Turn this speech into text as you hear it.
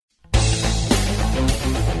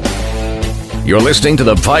You're listening to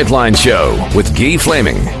The Pipeline Show with Guy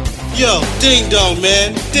Flaming. Yo, ding dong,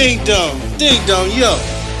 man. Ding dong. Ding dong, yo.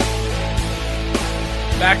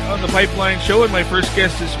 Back on The Pipeline Show, and my first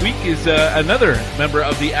guest this week is another member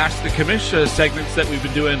of the Ask the Commish segments that we've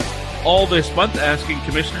been doing all this month, asking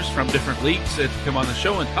commissioners from different leagues to come on the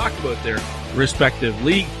show and talk about their respective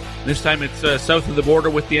league. This time it's south of the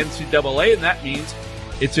border with the NCAA, and that means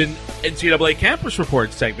it's an NCAA Campus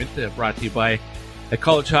Report segment brought to you by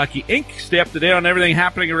College Hockey Inc. Stay up to date on everything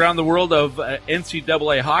happening around the world of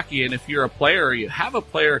NCAA hockey, and if you're a player or you have a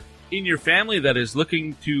player in your family that is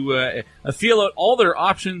looking to feel out all their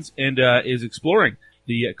options and is exploring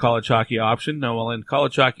the college hockey option, and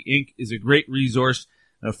College Hockey Inc. is a great resource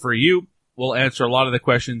for you. We'll answer a lot of the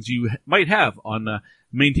questions you might have on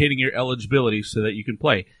maintaining your eligibility so that you can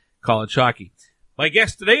play college hockey. My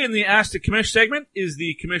guest today in the Ask the Commish segment is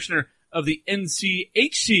the commissioner of the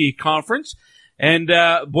NCHC conference. And,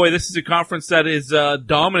 this is a conference that is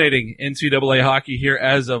dominating NCAA hockey here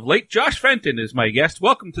as of late. Josh Fenton is my guest.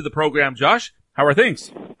 Welcome to the program, Josh. How are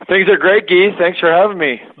things? Things are great, Guy. Thanks for having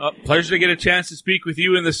me. Pleasure to get a chance to speak with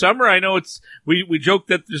you in the summer. I know we joke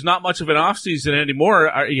that there's not much of an off season anymore.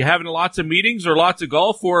 Are you having lots of meetings or lots of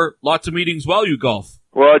golf, or lots of meetings while you golf?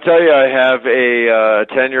 Well, I tell you, I have a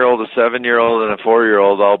 10-year-old, a 7-year-old, and a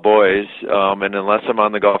 4-year-old, all boys. And unless I'm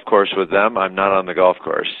on the golf course with them, I'm not on the golf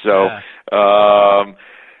course. So,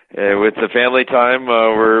 with the family time,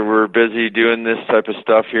 we're busy doing this type of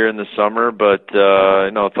stuff here in the summer. But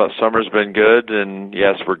summer's been good, and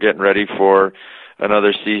yes, we're getting ready for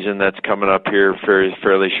another season that's coming up here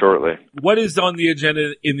fairly shortly. What is on the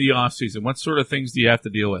agenda in the off season? What sort of things do you have to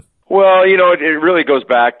deal with? Well, it really goes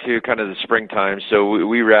back to kind of the springtime. So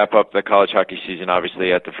we wrap up the college hockey season,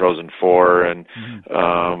 obviously, at the Frozen Four, and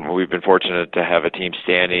we've been fortunate to have a team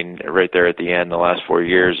standing right there at the end the last 4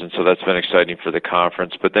 years, and so that's been exciting for the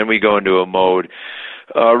conference. But then we go into a mode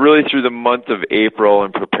really through the month of April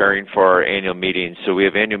and preparing for our annual meetings. So we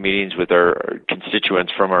have annual meetings with our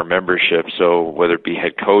constituents from our membership, so whether it be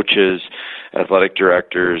head coaches, athletic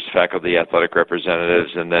directors, faculty athletic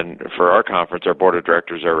representatives, and then for our conference, our board of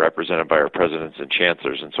directors are represented by our presidents and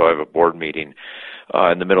chancellors, and so I have a board meeting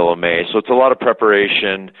in the middle of May. So it's a lot of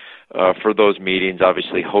preparation for those meetings,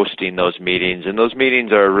 obviously hosting those meetings, and those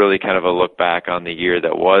meetings are really kind of a look back on the year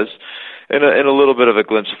that was, and a little bit of a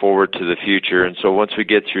glimpse forward to the future. And so once we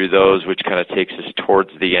get through those, which kind of takes us towards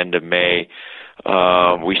the end of May,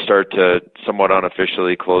 we start to somewhat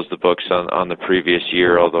unofficially close the books on the previous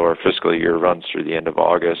year, although our fiscal year runs through the end of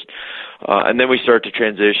August. And then we start to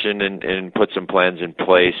transition and put some plans in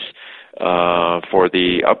place for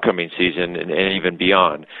the upcoming season and even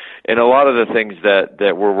beyond. And a lot of the things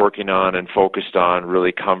that we're working on and focused on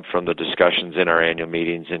really come from the discussions in our annual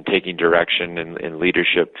meetings and taking direction and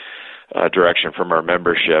leadership direction from our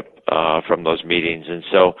membership from those meetings. And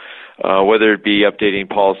so whether it be updating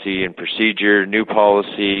policy and procedure, new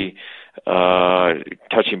policy,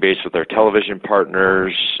 touching base with our television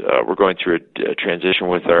partners, we're going through a transition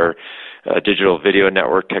with our digital video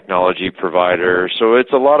network technology provider. So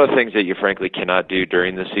it's a lot of things that you frankly cannot do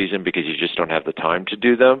during the season because you just don't have the time to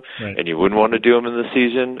do them, right, and you wouldn't want to do them in the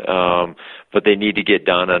season, but they need to get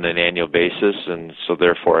done on an annual basis, and so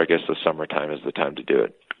therefore I guess the summertime is the time to do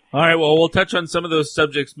it. All right, well, we'll touch on some of those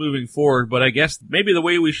subjects moving forward, but I guess maybe the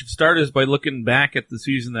way we should start is by looking back at the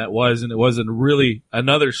season that was, and it was really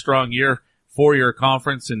another strong year for your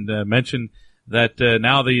conference, and mention that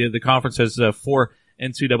now the conference has 4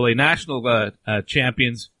 NCAA national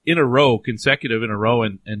champions consecutive in a row,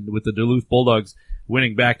 and with the Duluth Bulldogs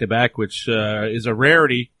winning back-to-back, which is a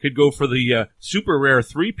rarity, could go for the super rare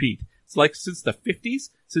three-peat. It's like since the 50s,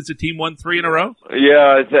 since a team won 3 in a row?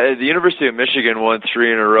 Yeah, the University of Michigan won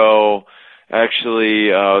 3 in a row. Actually,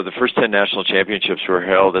 the first 10 national championships were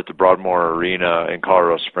held at the Broadmoor Arena in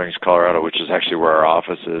Colorado Springs, Colorado, which is actually where our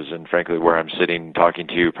office is, and frankly where I'm sitting talking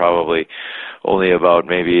to you, probably only about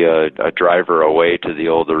maybe a driver away to the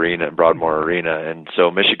old arena, Broadmoor Arena. And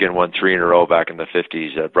so Michigan won 3 in a row back in the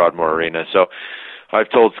 50s at Broadmoor Arena. So I've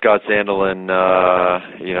told Scott Sandelin,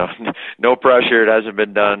 no pressure. It hasn't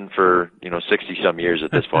been done for, 60-some years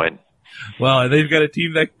at this point. Well, they've got a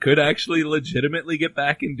team that could actually legitimately get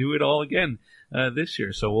back and do it all again this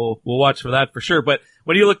year. So we'll watch for that for sure. But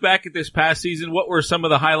when you look back at this past season, what were some of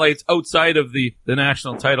the highlights outside of the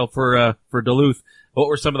national title for Duluth? What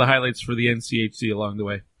were some of the highlights for the NCHC along the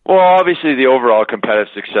way? Well, obviously the overall competitive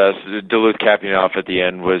success, Duluth capping off at the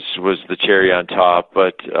end was the cherry on top.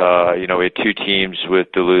 But, we had 2 teams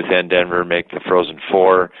with Duluth and Denver make the Frozen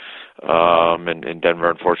Four. And Denver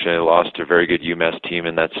unfortunately lost to a very good UMass team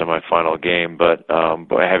in that semifinal game. But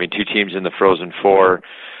by having 2 teams in the Frozen Four,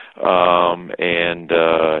 and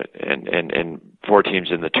 4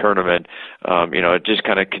 teams in the tournament, it just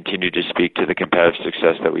kind of continued to speak to the competitive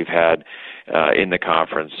success that we've had in the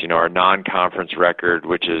conference. Our non-conference record,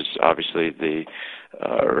 which is obviously the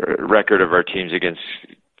record of our teams against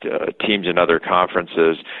teams in other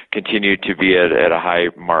conferences, continued to be at a high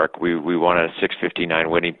mark. We won a .659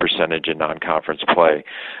 winning percentage in non-conference play,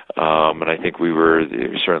 and I think we were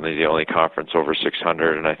certainly the only conference over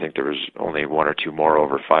 600, and I think there was only 1 or 2 more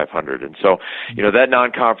over 500. And so, that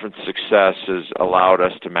non-conference success has allowed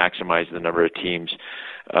us to maximize the number of teams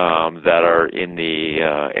that are in the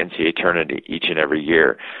NCAA tournament each and every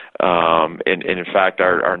year. And in fact,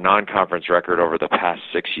 our non-conference record over the past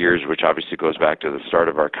 6 years, which obviously goes back to the start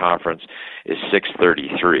of our conference, is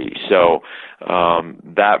 633. So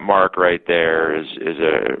that mark right there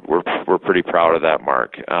we're pretty proud of that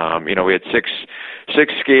mark. We had six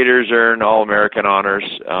skaters earn All-American honors,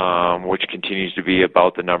 which continues to be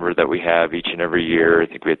about the number that we have each and every year. I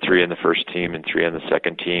think we had 3 in the first team and 3 on the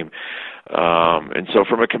second team. And so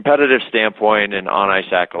from a competitive standpoint and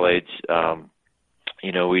on-ice accolades,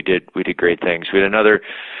 we did great things. We had another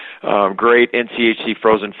great NCHC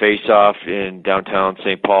Frozen Face-Off in downtown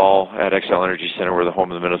St. Paul at XL Energy Center. We're the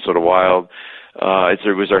home of the Minnesota Wild.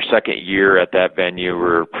 It was our second year at that venue. We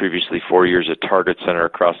were previously 4 years at Target Center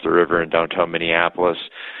across the river in downtown Minneapolis.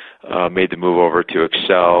 Made the move over to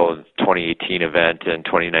Excel, 2018 event, and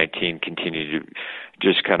 2019 continued to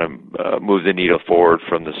just kind of move the needle forward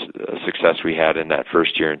from the success we had in that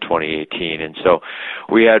first year in 2018. And so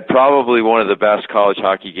we had probably one of the best college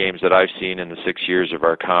hockey games that I've seen in the 6 years of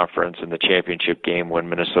our conference, in the championship game when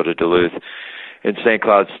Minnesota Duluth and St.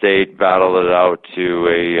 Cloud State battled it out to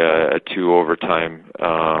a 2 overtime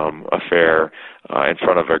affair in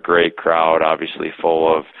front of a great crowd, obviously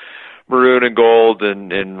full of maroon and gold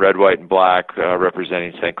and red, white, and black,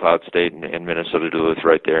 representing St. Cloud State and Minnesota Duluth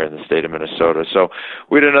right there in the state of Minnesota. So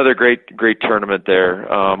we had another great tournament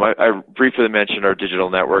there. I briefly mentioned our digital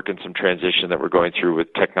network and some transition that we're going through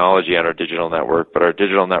with technology on our digital network, but our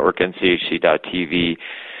digital network, NCHC.TV,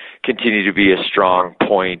 continue to be a strong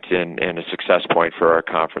point and a success point for our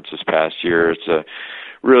conference this past year. It's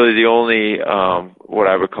really the only what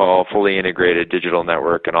I would call fully integrated digital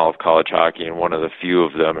network in all of college hockey, and one of the few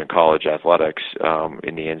of them in college athletics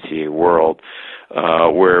in the NCAA world,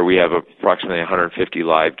 where we have approximately 150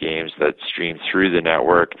 live games that stream through the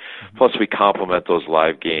network. Plus, we complement those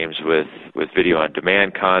live games with video on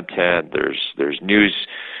demand content. There's news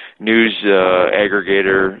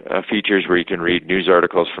aggregator features where you can read news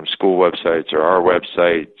articles from school websites or our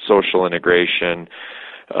website, social integration.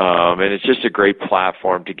 And it's just a great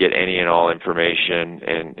platform to get any and all information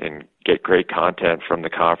and get great content from the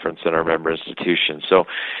conference and our member institutions. So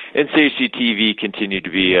NCHC TV continued to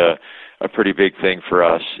be a pretty big thing for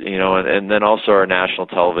us, and then also our national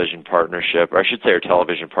television partnership, or I should say our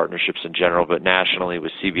television partnerships in general, but nationally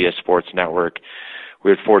with CBS Sports Network. We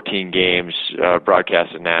had 14 games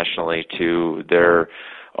broadcasted nationally to their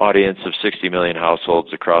audience of 60 million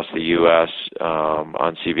households across the U.S.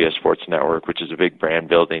 On CBS Sports Network, which is a big brand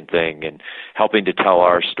building thing and helping to tell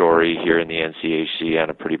our story here in the NCHC on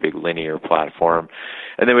a pretty big linear platform.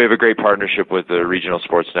 And then we have a great partnership with the regional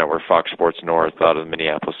sports network, Fox Sports North, out of the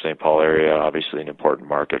Minneapolis-St. Paul area, obviously an important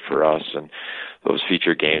market for us, and those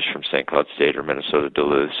feature games from St. Cloud State or Minnesota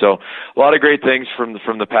Duluth. So a lot of great things from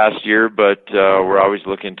the past year, but we're always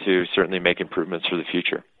looking to certainly make improvements for the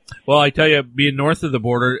future. Well, I tell you, being north of the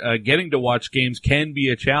border, getting to watch games can be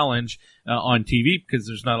a challenge on TV because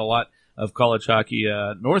there's not a lot of college hockey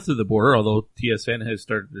north of the border, although TSN has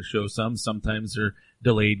started to show some. Sometimes they're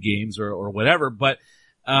delayed games or whatever. But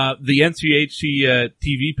the NCHC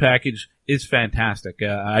TV package is fantastic.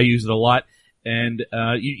 I use it a lot. And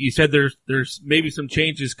you said there's maybe some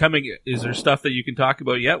changes coming. Is there stuff that you can talk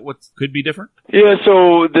about yet? What could be different? Yeah,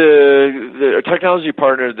 so the technology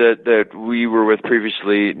partner that we were with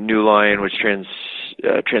previously, New Line, which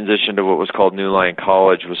transitioned to what was called New Line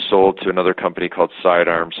College, was sold to another company called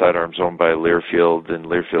Sidearm. Sidearm's owned by Learfield, and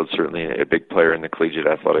Learfield's certainly a big player in the collegiate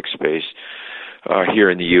athletic space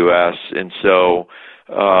here in the U.S. And so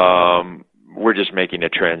we're just making a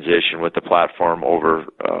transition with the platform over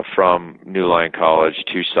from New Line College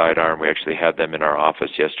to Sidearm. We actually had them in our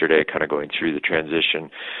office yesterday, kind of going through the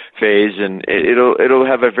transition phase, and it'll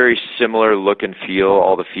have a very similar look and feel.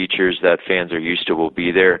 All the features that fans are used to will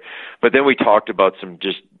be there. But then we talked about some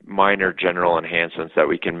just minor general enhancements that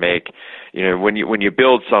we can make. When you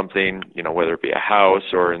build something, whether it be a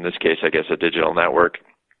house or in this case, I guess, a digital network,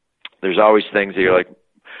 there's always things that you're like,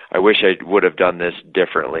 I wish I would have done this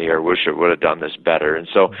differently, or wish I would have done this better. And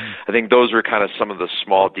so I think those were kind of some of the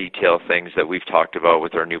small detail things that we've talked about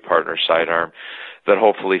with our new partner, Sidearm, that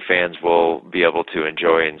hopefully fans will be able to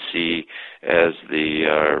enjoy and see as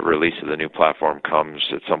the release of the new platform comes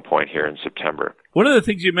at some point here in September. One of the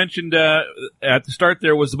things you mentioned at the start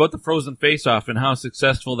there was about the Frozen Face-Off and how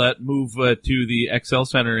successful that move to the XL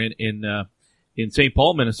Center in St.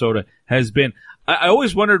 Paul, Minnesota has been. I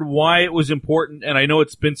always wondered why it was important, and I know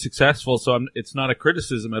it's been successful, so it's not a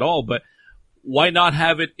criticism at all, but why not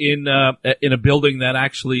have it in a building that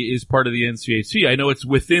actually is part of the NCHC? I know it's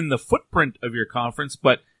within the footprint of your conference,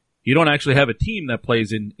 but you don't actually have a team that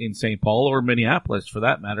plays in St. Paul or Minneapolis for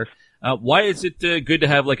that matter. Why is it good to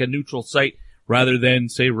have like a neutral site rather than,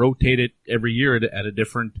 say, rotate it every year at a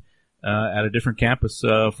different campus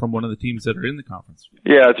from one of the teams that are in the conference?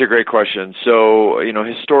 Yeah, it's a great question. So,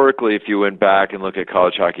 historically, if you went back and look at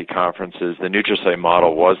college hockey conferences, the neutral site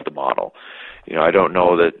model was the model. I don't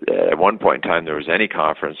know that at one point in time there was any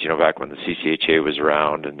conference, back when the CCHA was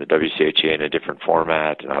around and the WCHA in a different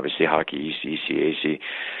format, and obviously Hockey East, ECAC,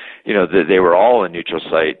 they were all in neutral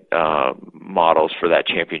site models for that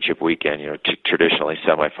championship weekend, traditionally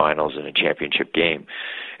semifinals and a championship game.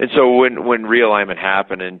 And so when realignment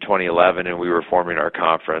happened in 2011 and we were forming our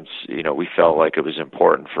conference, we felt like it was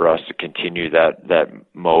important for us to continue that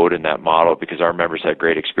mode and that model because our members had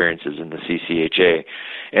great experiences in the CCHA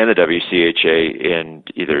and the WCHA in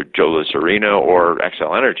either Joe Louis Arena or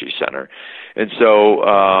XL Energy Center. And so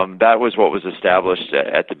that was what was established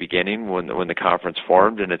at the beginning when the conference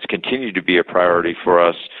formed, and it's continued to be a priority for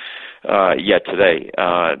us yet today.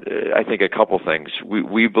 I think a couple things.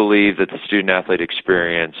 We believe that the student-athlete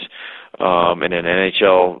experience in an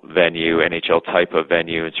NHL venue, NHL type of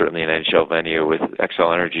venue, and certainly an NHL venue with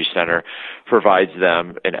XL Energy Center provides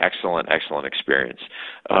them an excellent experience.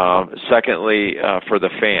 Secondly, for the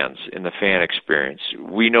fans, in the fan experience,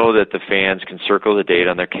 we know that the fans can circle the date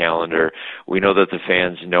on their calendar. We know that the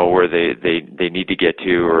fans know where they need to get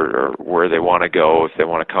to or where they want to go if they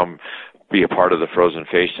want to come be a part of the Frozen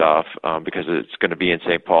Face-Off because it's going to be in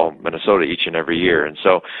St. Paul, Minnesota each and every year. And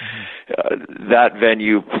so that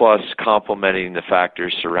venue plus complementing the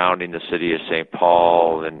factors surrounding the city of St.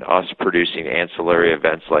 Paul and us producing ancillary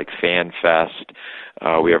events like Fan Fest.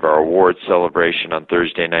 We have our awards celebration on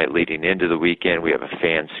Thursday night leading into the weekend. We have a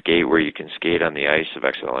fan skate where you can skate on the ice of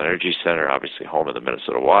XL Energy Center, obviously home of the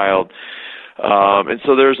Minnesota Wild. And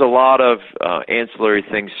so there's a lot of ancillary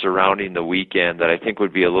things surrounding the weekend that I think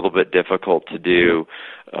would be a little bit difficult to do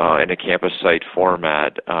in a campus site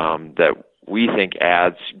format that we think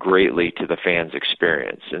adds greatly to the fans'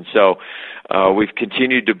 experience. And so we've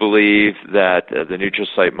continued to believe that the neutral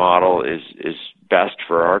site model is best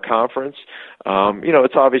for our conference.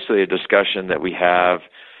 It's obviously a discussion that we have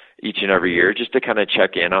each and every year just to kind of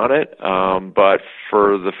check in on it. But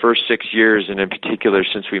for the first 6 years, and in particular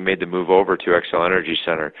since we made the move over to XL Energy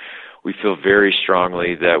Center, we feel very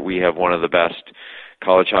strongly that we have one of the best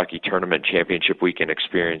college hockey tournament championship weekend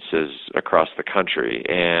experiences across the country.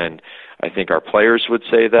 And I think our players would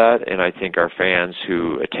say that, and I think our fans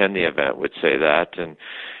who attend the event would say that. And,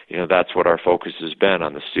 that's what our focus has been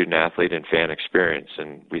on the student athlete and fan experience.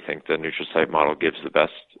 And we think the neutral site model gives the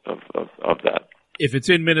best of that. If it's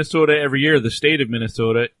in Minnesota every year, the state of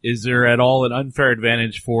Minnesota, is there at all an unfair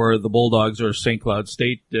advantage for the Bulldogs or St. Cloud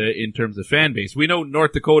State in terms of fan base? We know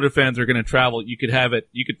North Dakota fans are going to travel. You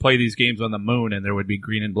could play these games on the moon and there would be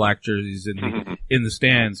green and black jerseys in the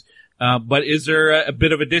stands. But is there a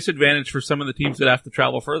bit of a disadvantage for some of the teams that have to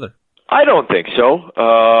travel further? I don't think so.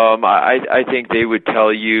 I think they would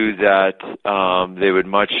tell you that they would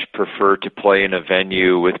much prefer to play in a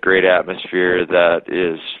venue with great atmosphere that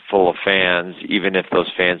is full of fans, even if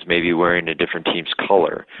those fans may be wearing a different team's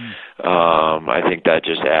color. I think that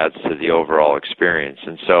just adds to the overall experience.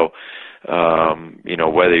 And so,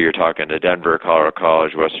 whether you're talking to Denver, Colorado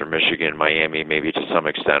College, Western Michigan, Miami, maybe to some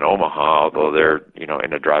extent Omaha, although they're,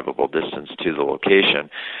 in a drivable distance to the location,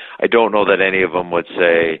 I don't know that any of them would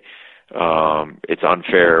say, it's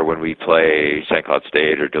unfair when we play St. Cloud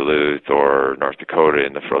State or Duluth or North Dakota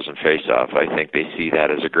in the Frozen Face-Off. I think they see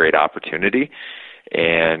that as a great opportunity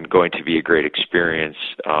and going to be a great experience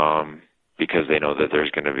because they know that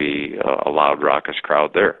there's going to be a loud, raucous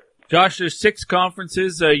crowd there. Josh, there's 6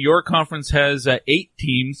 conferences. Your conference has 8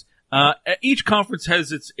 teams. Each conference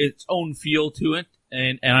has its own feel to it,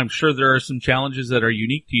 and I'm sure there are some challenges that are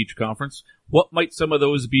unique to each conference. What might some of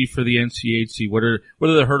those be for the NCHC? What are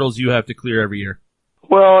the hurdles you have to clear every year?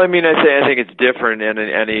 Well, I think it's different in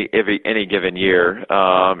any given year.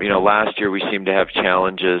 Last year we seemed to have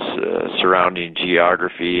challenges surrounding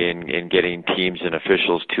geography and getting teams and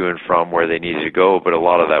officials to and from where they needed to go, but a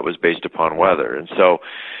lot of that was based upon weather. And so,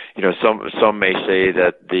 some may say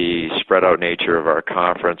that the spread out nature of our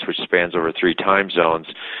conference, which spans over 3 time zones,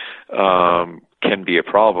 can be a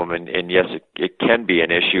problem, and yes, it can be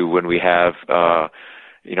an issue when we have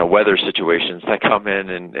weather situations that come in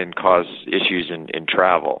and cause issues in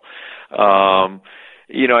travel. I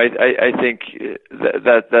think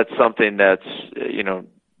that's something that's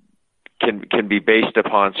can be based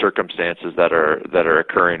upon circumstances that are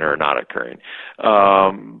occurring or not occurring.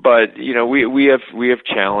 But we have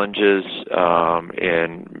challenges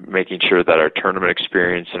in making sure that our tournament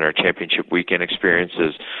experience and our championship weekend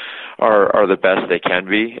experiences are the best they can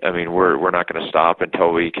be. I mean, we're not going to stop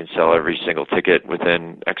until we can sell every single ticket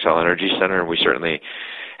within XL Energy Center, and we certainly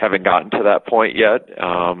haven't gotten to that point yet.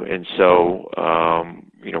 And so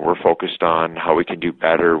we're focused on how we can do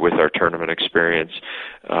better with our tournament experience.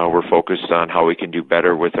 We're focused on how we can do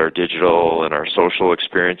better with our digital and our social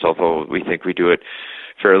experience, although we think we do it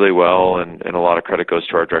fairly well, and a lot of credit goes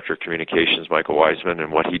to our Director of Communications, Michael Wiseman,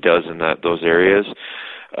 and what he does in those areas.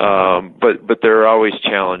 But there are always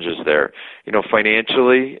challenges there.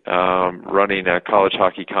 Financially, running a college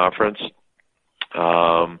hockey conference,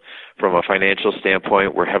 from a financial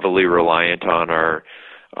standpoint, we're heavily reliant on our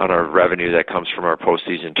revenue that comes from our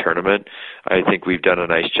postseason tournament. I think we've done a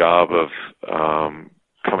nice job of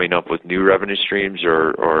coming up with new revenue streams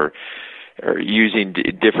or using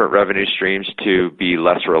different revenue streams to be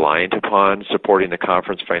less reliant upon supporting the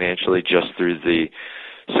conference financially just through the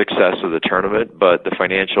success of the tournament. But the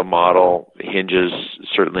financial model hinges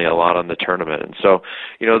certainly a lot on the tournament. And so,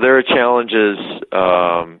 there are challenges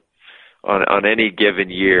on any given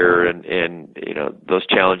year, and those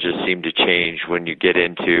challenges seem to change when you get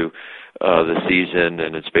into the season,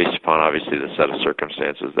 and it's based upon obviously the set of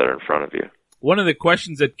circumstances that are in front of you. One of the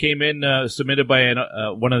questions that came in submitted by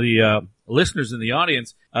one of the listeners in the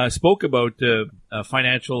audience spoke about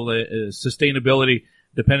financial sustainability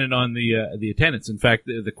dependent on the attendance. In fact,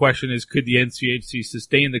 the question is, could the NCHC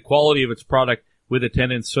sustain the quality of its product with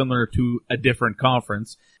attendance similar to a different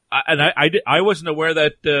conference? I wasn't aware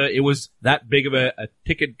that it was that big of a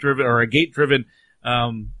ticket-driven or a gate-driven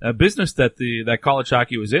business that college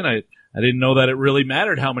hockey was in. I didn't know that it really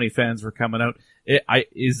mattered how many fans were coming out.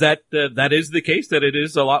 Is that is the case, that it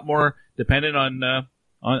is a lot more dependent on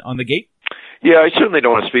the gate? Yeah, I certainly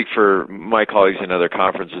don't want to speak for my colleagues in other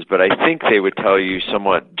conferences, but I think they would tell you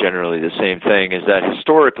somewhat generally the same thing, is that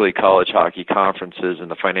historically college hockey conferences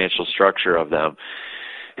and the financial structure of them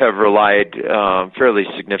have relied fairly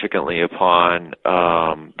significantly upon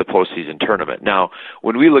the postseason tournament. Now,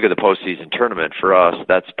 when we look at the postseason tournament, for us,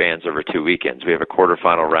 that spans over 2 weekends. We have a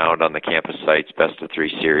quarterfinal round on the campus sites,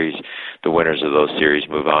 best-of-3 series. The winners of those series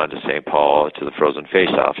move on to St. Paul to the Frozen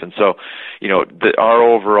Face-Off. And so, our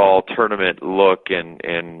overall tournament look and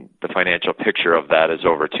the financial picture of that is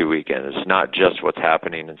over 2 weekends. It's not just what's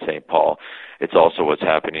happening in St. Paul. It's also what's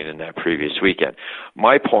happening in that previous weekend.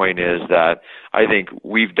 My point is that I think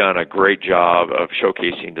we've done a great job of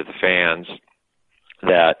showcasing to the fans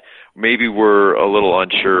that maybe we're a little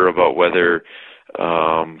unsure about whether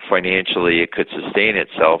financially it could sustain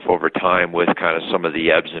itself over time with kind of some of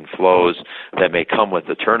the ebbs and flows that may come with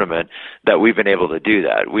the tournament, that we've been able to do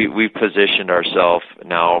that. We've positioned ourselves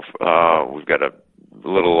now, we've got a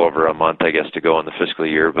little over a month, I guess, to go in the fiscal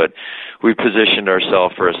year, but we've positioned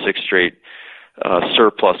ourselves for a 6th straight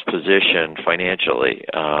surplus position financially,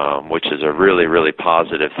 which is a really, really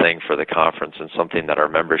positive thing for the conference and something that our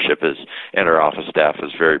membership and our office staff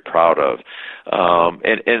is very proud of.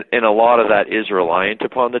 And a lot of that is reliant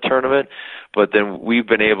upon the tournament, but then we've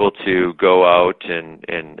been able to go out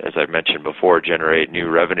and as I've mentioned before, generate new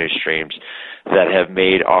revenue streams that have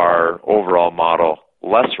made our overall model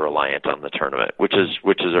less reliant on the tournament, which is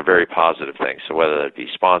a very positive thing. So whether that be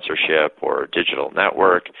sponsorship or digital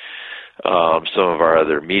network, some of our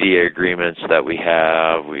other media agreements that we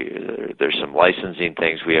have, there's some licensing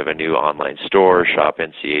things. We have a new online store,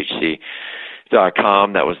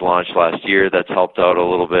 NCHC.com, that was launched last year. That's helped out a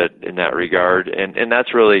little bit in that regard. And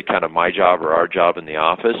that's really kind of my job, or our job in the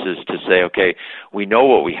office, is to say, okay, we know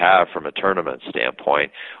what we have from a tournament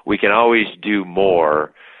standpoint. We can always do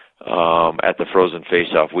more at the Frozen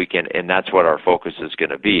Face-Off weekend, and that's what our focus is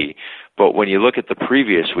going to be. But when you look at the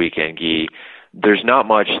previous weekend, Guy, there's not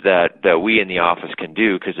much that we in the office can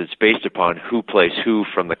do, because it's based upon who plays who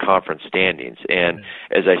from the conference standings. And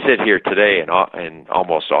as I sit here today in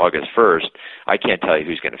almost August 1st, I can't tell you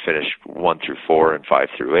who's going to finish 1 through 4 and 5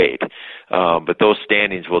 through 8. But those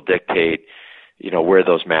standings will dictate, where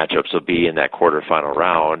those matchups will be in that quarterfinal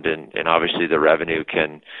round. And obviously the revenue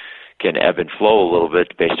can ebb and flow a little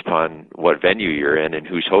bit based upon what venue you're in and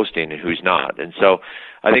who's hosting and who's not. And so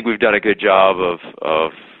I think we've done a good job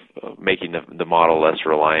of making the model less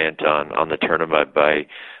reliant on the tournament by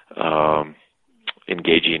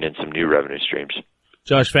engaging in some new revenue streams.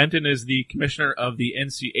 Josh Fenton is the commissioner of the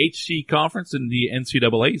NCHC conference, and the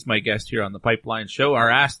NCAA is my guest here on the Pipeline Show. Our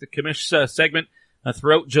Ask the Commish segment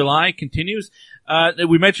throughout July continues.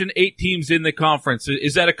 We mentioned 8 teams in the conference.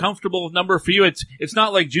 Is that a comfortable number for you? It's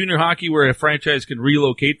not like junior hockey where a franchise can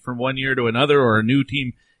relocate from one year to another, or a new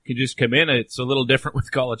team can just come in. It's a little different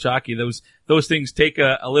with college hockey. Those things take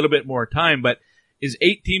a little bit more time, but is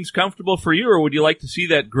 8 teams comfortable for you, or would you like to see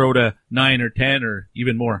that grow to 9 or 10 or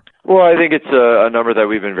even more? Well, I think it's a number that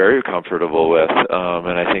we've been very comfortable with,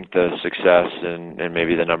 and I think the success and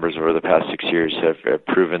maybe the numbers over the past 6 years have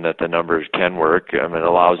proven that the numbers can work. It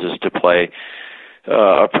allows us to play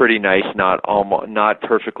a pretty nice, not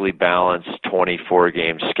perfectly balanced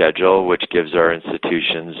 24-game schedule, which gives our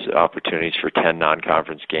institutions opportunities for 10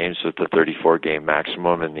 non-conference games with the 34-game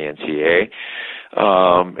maximum in the NCAA.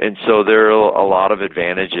 And so there are a lot of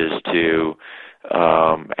advantages to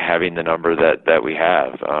having the number that we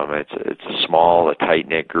have. It's a small,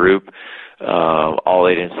 tight-knit group. All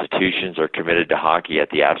 8 institutions are committed to hockey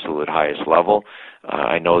at the absolute highest level.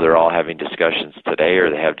 I know they're all having discussions today,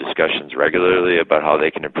 or they have discussions regularly about how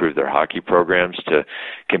they can improve their hockey programs to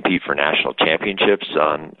compete for national championships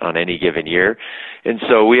on any given year. And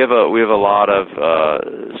so we have a lot of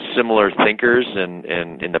similar thinkers,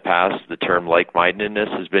 and in the past the term like-mindedness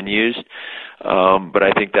has been used. But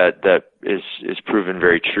I think that is proven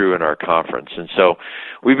very true in our conference. And so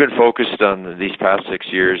we've been focused on these past 6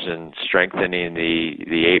 years in strengthening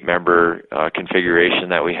the 8-member configuration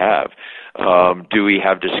that we have. Do we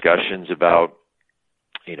have discussions about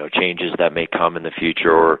changes that may come in the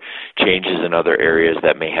future, or changes in other areas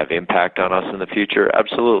that may have impact on us in the future?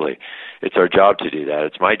 Absolutely. It's our job to do that.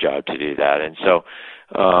 It's my job to do that. And so,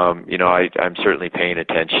 I'm certainly paying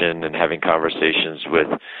attention and having conversations with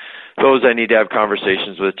those I need to have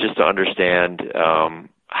conversations with, just to understand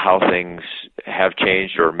how things have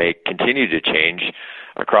changed or may continue to change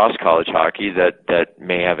across college hockey that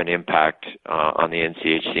may have an impact on the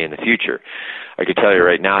NCHC in the future. I can tell you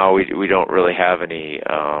right now, we don't really have any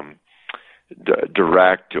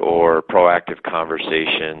direct or proactive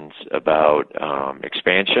conversations about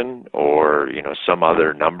expansion or some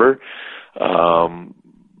other number.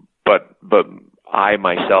 But I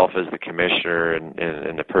myself, as the commissioner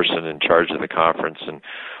and the person in charge of the conference and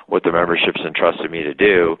what the membership's entrusted me to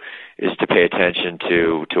do, is to pay attention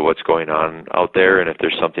to what's going on out there. And if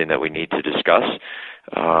there's something that we need to discuss,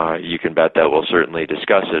 you can bet that we'll certainly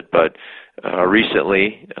discuss it. But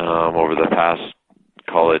recently, over the past,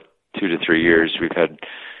 call it 2 to 3 years, we've had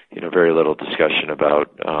very little discussion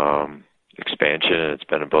about expansion, and it's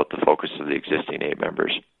been about the focus of the existing 8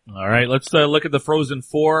 members. All right, let's look at the Frozen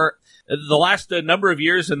Four. The last number of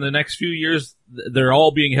years and the next few years, they're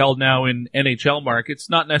all being held now in NHL markets,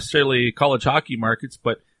 not necessarily college hockey markets,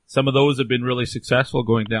 but some of those have been really successful.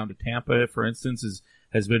 Going down to Tampa, for instance,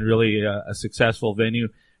 has been really a successful venue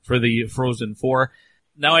for the Frozen Four.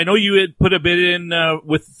 Now, I know you had put a bid in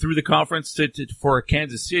through the conference for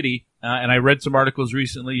Kansas City, and I read some articles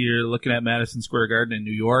recently. You're looking at Madison Square Garden in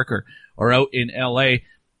New York or out in L.A.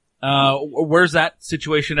 Where's that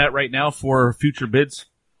situation at right now for future bids?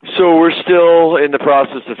 So we're still in the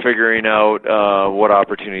process of figuring out what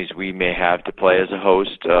opportunities we may have to play as a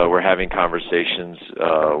host. We're having conversations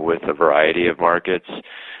with a variety of markets,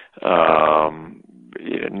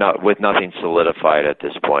 with nothing solidified at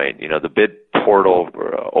this point. The bid portal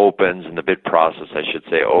opens, and the bid process, I should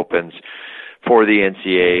say, opens for the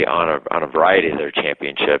NCAA on a variety of their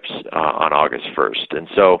championships on August 1st. And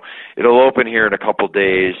so it'll open here in a couple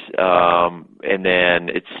days, and then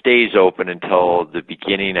it stays open until the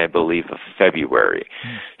beginning, I believe, of February.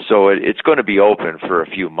 So it's going to be open for a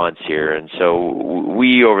few months here. And so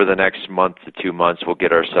we, over the next month to 2 months, will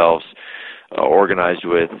get ourselves organized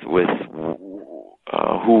with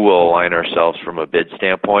who will align ourselves from a bid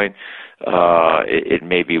standpoint. It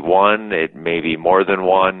may be one, it may be more than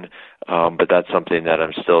one, but that's something that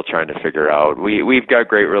I'm still trying to figure out. We've got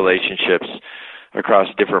great relationships across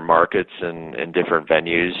different markets and different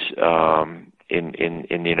venues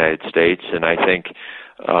in the United States, and I think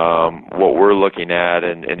what we're looking at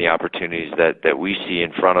and the opportunities that we see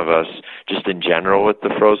in front of us, just in general with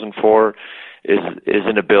the Frozen Four, is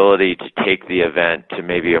an ability to take the event to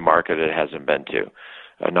maybe a market it hasn't been to,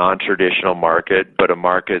 a non-traditional market, but a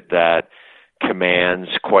market that commands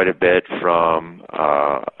quite a bit from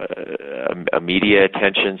a media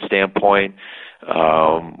attention standpoint,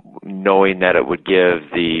 knowing that it would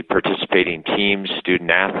give the participating teams,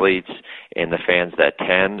 student athletes, and the fans that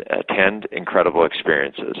attend incredible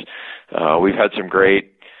experiences. We've had some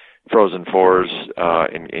great Frozen Fours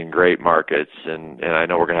in great markets, and I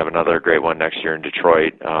know we're going to have another great one next year in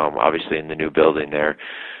Detroit, obviously in the new building there.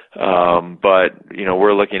 But,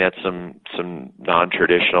 we're looking at some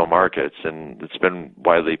non-traditional markets, and it's been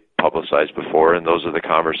widely publicized before, and those are the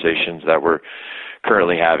conversations that we're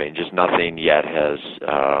currently having. Just nothing yet has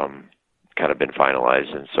kind of been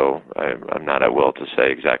finalized, and so I'm not at will to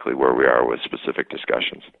say exactly where we are with specific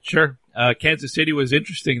discussions. Sure. Kansas City was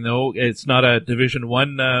interesting, though. It's not a Division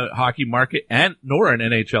I hockey market nor an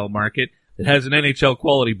NHL market. It has an NHL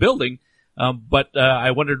quality building, but I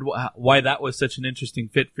wondered why that was such an interesting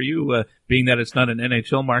fit for you, being that it's not an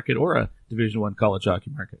NHL market or a Division I college hockey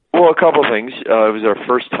market. Well, a couple things. It was our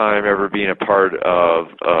first time ever being a part of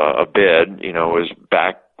a bid. It was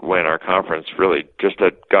back when our conference really just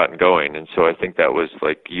had gotten going, and so I think that was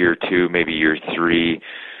like year 2, maybe year 3,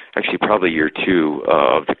 actually probably year 2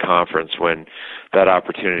 of the conference when that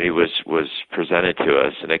opportunity was presented to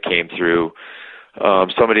us, and it came through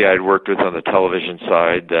somebody I'd worked with on the television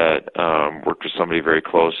side that worked with somebody very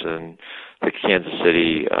close in the Kansas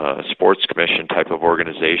City Sports Commission type of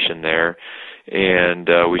organization there, and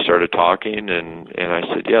we started talking, and I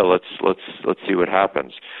said, yeah, let's see what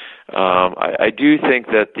happens. I do think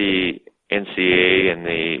that the NCAA and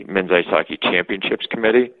the Men's Ice Hockey Championships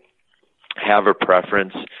Committee have a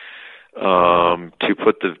preference to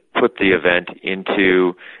put the event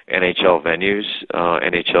into NHL venues,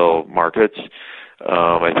 NHL markets.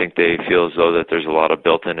 I think they feel as though that there's a lot of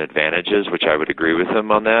built-in advantages, which I would agree with them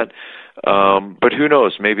on that. But who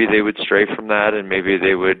knows? Maybe they would stray from that, and maybe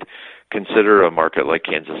they would consider a market like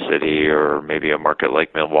Kansas City or maybe a market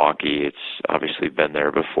like Milwaukee. It's obviously been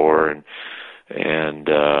there before, and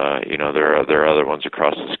there are other ones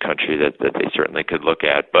across this country that they certainly could look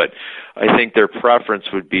at. But I think their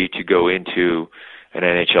preference would be to go into an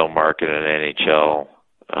NHL market, an NHL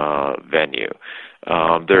venue.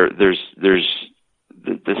 There's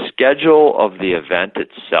the schedule of the event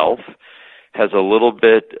itself has a little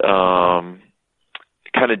bit kind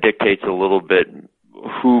of dictates a little bit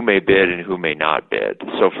who may bid and who may not bid.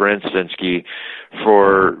 So, for instance,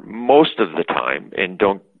 for most of the time, and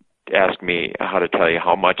don't ask me how to tell you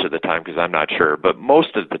how much of the time because I'm not sure, but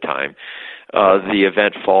most of the time, the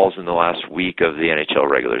event falls in the last week of the NHL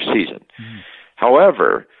regular season. Mm-hmm.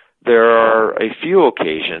 However, there are a few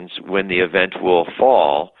occasions when the event will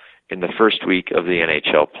fall in the first week of the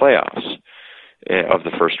NHL playoffs of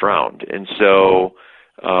the first round. And so,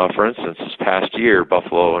 for instance, this past year,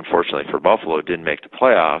 Buffalo, unfortunately for Buffalo, didn't make the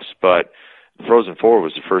playoffs, but Frozen Four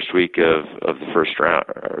was the first week of the first round,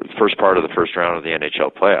 or the first part of the first round of the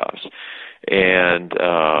NHL playoffs. And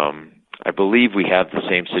I believe we have the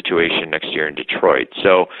same situation next year in Detroit.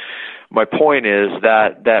 So my point is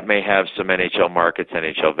that may have some NHL markets,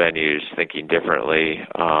 NHL venues thinking differently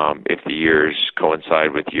if the years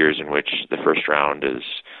coincide with years in which the first round is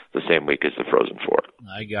the same week as the Frozen Four.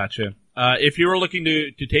 I gotcha. If you were looking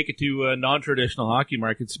to take it to non-traditional hockey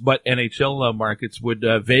markets, but NHL markets, would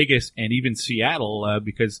Vegas and even Seattle,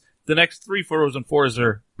 because the next 3 Frozen Fours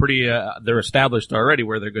are pretty, they're established already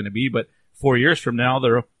where they're going to be, but 4 years from now,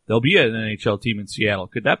 there'll be an NHL team in Seattle.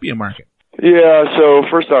 Could that be a market? Yeah, so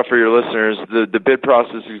first off, for your listeners, the bid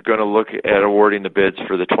process is going to look at awarding the bids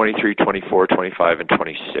for the 23, 24, 25, and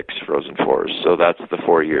 26 Frozen Fours. So that's the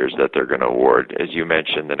 4 years that they're going to award. As you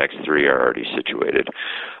mentioned, the next 3 are already situated.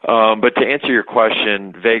 But to answer your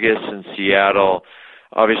question, Vegas and Seattle,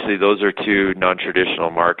 obviously those are 2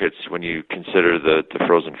 non-traditional markets when you consider the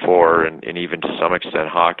Frozen Four and even to some extent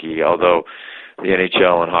hockey, although the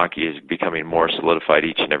NHL and hockey is becoming more solidified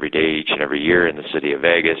each and every day, each and every year in the city of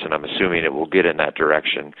Vegas, and I'm assuming it will get in that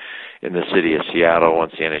direction in the city of Seattle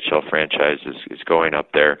once the NHL franchise is going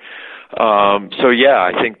up there. So yeah,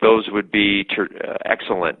 I think those would be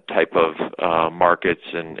excellent type of markets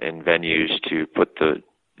and venues to put the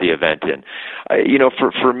event in.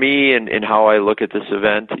 For me and how I look at this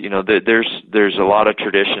event, there's a lot of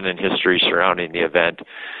tradition and history surrounding the event,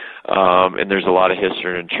 and there's a lot of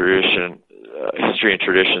history and tradition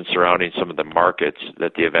surrounding some of the markets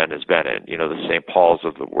that the event has been in, the St. Pauls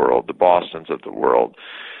of the world, the Bostons of the world.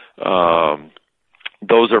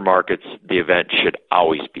 Those are markets the event should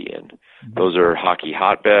always be in. Those are hockey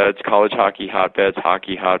hotbeds, college hockey hotbeds,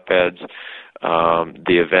 hockey hotbeds.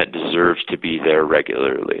 The event deserves to be there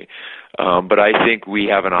regularly. But I think we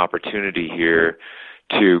have an opportunity here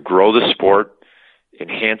to grow the sport,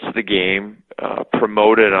 enhance the game,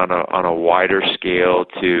 promote it on a wider scale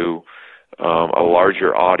to a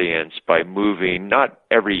larger audience by moving, not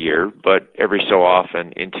every year, but every so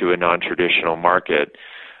often into a non-traditional market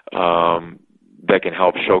that can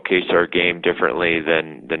help showcase our game differently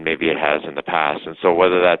than maybe it has in the past. And so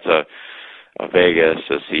whether that's a Vegas,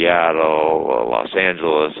 a Seattle, a Los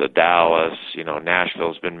Angeles, a Dallas,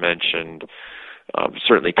 Nashville's been mentioned,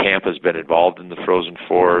 Certainly Tampa's been involved in the Frozen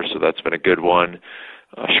Four, so that's been a good one.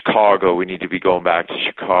 Chicago, we need to be going back to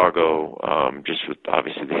Chicago, just with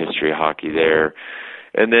obviously the history of hockey there.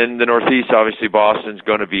 And then the Northeast, obviously Boston's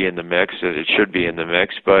going to be in the mix. It should be in the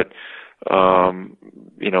mix, but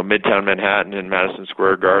Midtown Manhattan and Madison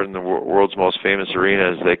Square Garden, the world's most famous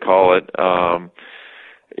arena, as they call it.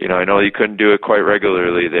 I know you couldn't do it quite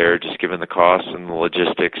regularly there, just given the costs and the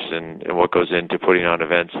logistics and what goes into putting on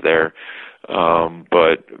events there.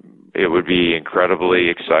 But it would be incredibly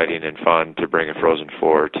exciting and fun to bring a Frozen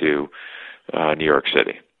Four to New York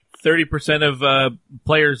City. 30% of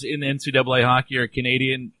players in NCAA hockey are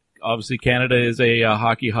Canadian. Obviously, Canada is a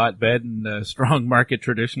hockey hotbed and a strong market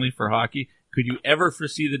traditionally for hockey. Could you ever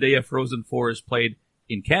foresee the day a Frozen Four is played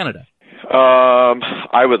in Canada?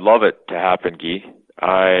 I would love it to happen, Guy.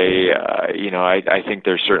 I think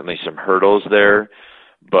there's certainly some hurdles there,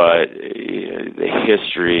 but the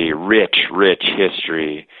history, rich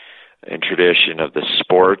history and tradition of the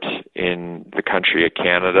sport in the country of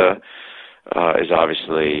Canada is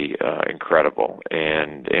obviously incredible,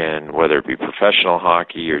 and whether it be professional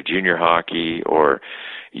hockey or junior hockey or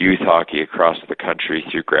youth hockey across the country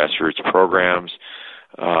through grassroots programs,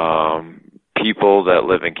 people that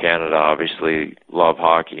live in Canada obviously love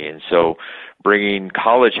hockey, and so bringing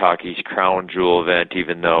college hockey's crown jewel event,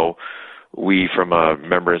 even though we, from a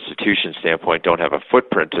member institution standpoint, don't have a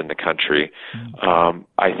footprint in the country,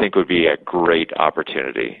 I think would be a great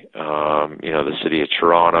opportunity. The city of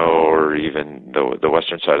Toronto or even the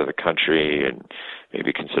western side of the country, and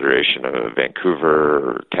maybe consideration of Vancouver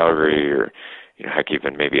or Calgary or, heck,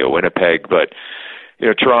 even maybe a Winnipeg. But,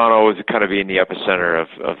 Toronto is kind of being the epicenter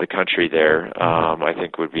of the country there, I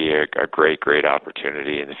think would be a great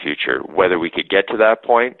opportunity in the future. Whether we could get to that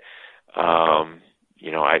point,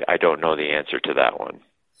 I don't know the answer to that one.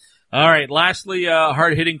 All right. Lastly, a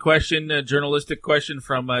hard-hitting question, a journalistic question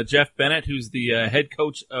from Jeff Bennett, who's the head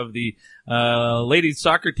coach of the ladies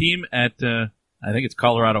soccer team at, I think it's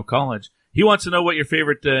Colorado College. He wants to know what your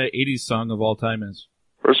favorite 80s song of all time is.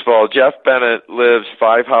 First of all, Jeff Bennett lives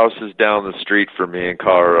 5 houses down the street from me in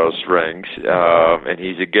Colorado Springs, and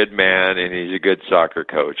he's a good man, and he's a good soccer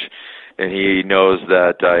coach. And he knows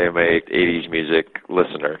that I am a 80s music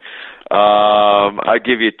listener. I'll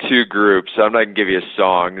give you 2 groups. I'm not going to give you a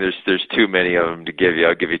song. There's too many of them to give you.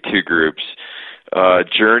 I'll give you 2 groups.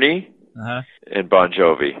 Journey and Bon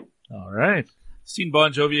Jovi. All right. Seen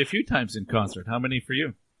Bon Jovi a few times in concert. How many for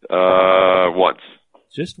you? Once.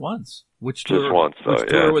 Just once. Which tour? Just once, though. Which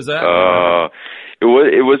tour was that?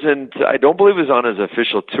 It wasn't. I don't believe it was on his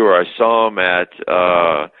official tour. I saw him at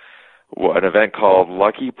an event called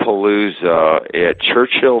Lucky Palooza at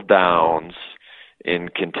Churchill Downs in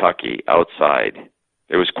Kentucky. Outside,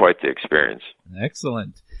 it was quite the experience.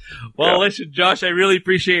 Excellent. Well, listen, Josh, I really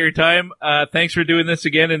appreciate your time. Thanks for doing this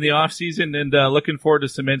again in the off season, and looking forward to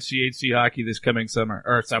some NCHC hockey this coming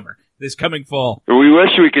this coming fall. We wish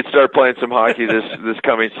we could start playing some hockey this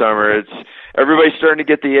coming summer. Everybody's starting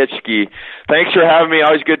to get the itch, Ski. Thanks for having me.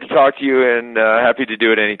 Always good to talk to you, and happy to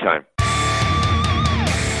do it anytime.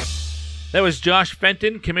 That was Josh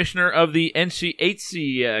Fenton, commissioner of the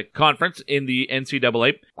NCHC conference in the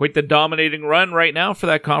NCAA. Quite the dominating run right now for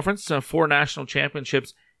that conference. 4 national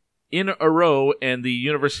championships in a row, and the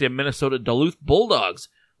University of Minnesota Duluth Bulldogs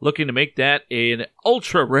looking to make that an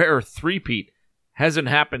ultra-rare three-peat. Hasn't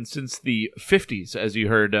happened since the 50s, as you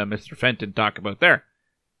heard Mr. Fenton talk about there.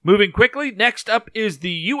 Moving quickly, next up is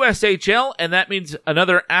the USHL, and that means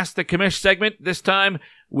another Ask the Commish segment, this time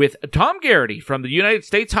with Tom Garrity from the United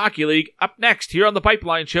States Hockey League, up next here on The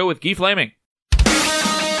Pipeline Show with Guy Flaming.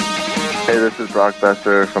 Hey, this is Brock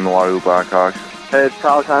Besser from the Waterloo Blackhawks. Hey, it's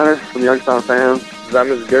Kyle Connor from the Youngstown Fans. I'm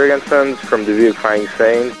Gergensen from Dubuque Fighting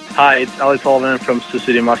Saints. Hi, it's Ali Sullivan from Sioux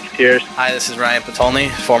City Musketeers. Hi, this is Ryan Patolny,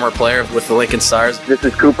 former player with the Lincoln Stars. This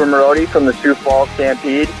is Cooper Marody from the Sioux Falls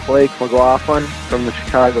Stampede. Blake McLaughlin from the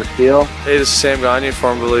Chicago Steel. Hey, this is Sam Gagne,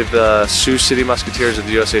 formerly of the Sioux City Musketeers of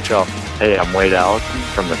the USHL. Hey, I'm Wade Allison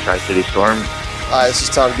from the Tri-City Storm. Hi, this is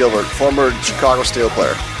Tom Gilbert, former Chicago Steel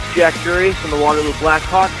player. Jack Drury from the Waterloo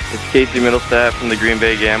Blackhawks. It's Casey Middlestadt from the Green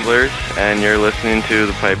Bay Gamblers, and you're listening to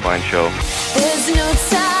The Pipeline Show. There's no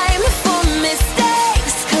time for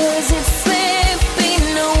mistakes, 'cause it's slipping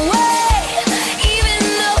away. Even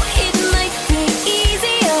though it might be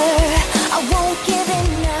easier, I won't give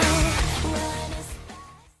in now.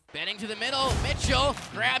 Bending to the middle, Mitchell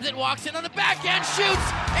grabs it, walks in on the backhand,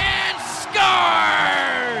 shoots, and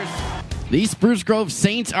scores! The Spruce Grove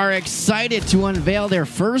Saints are excited to unveil their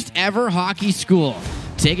first ever hockey school,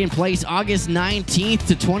 taking place August 19th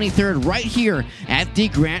to 23rd right here at the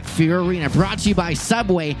Grant Fuhr Arena, brought to you by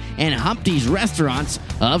Subway and Humpty's Restaurants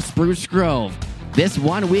of Spruce Grove. This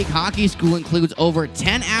 1-week hockey school includes over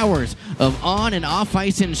 10 hours of on- and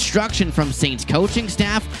off-ice instruction from Saints coaching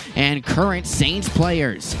staff and current Saints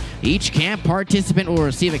players. Each camp participant will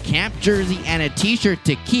receive a camp jersey and a t-shirt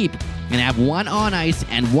to keep and have one on-ice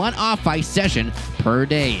and one off-ice session per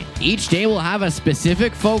day. Each day will have a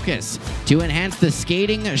specific focus to enhance the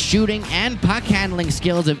skating, shooting, and puck handling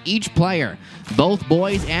skills of each player. Both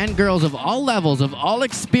boys and girls of all levels, of all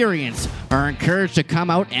experience, are encouraged to come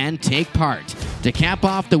out and take part. To cap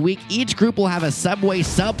off the week, each group will have a Subway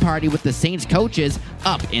sub-party with the Saints coaches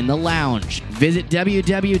up in the lounge. Visit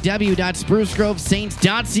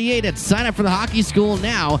www.sprucegrovesaints.ca to sign up for the hockey school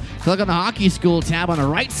now. Click on the hockey school tab on the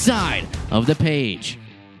right side of the page.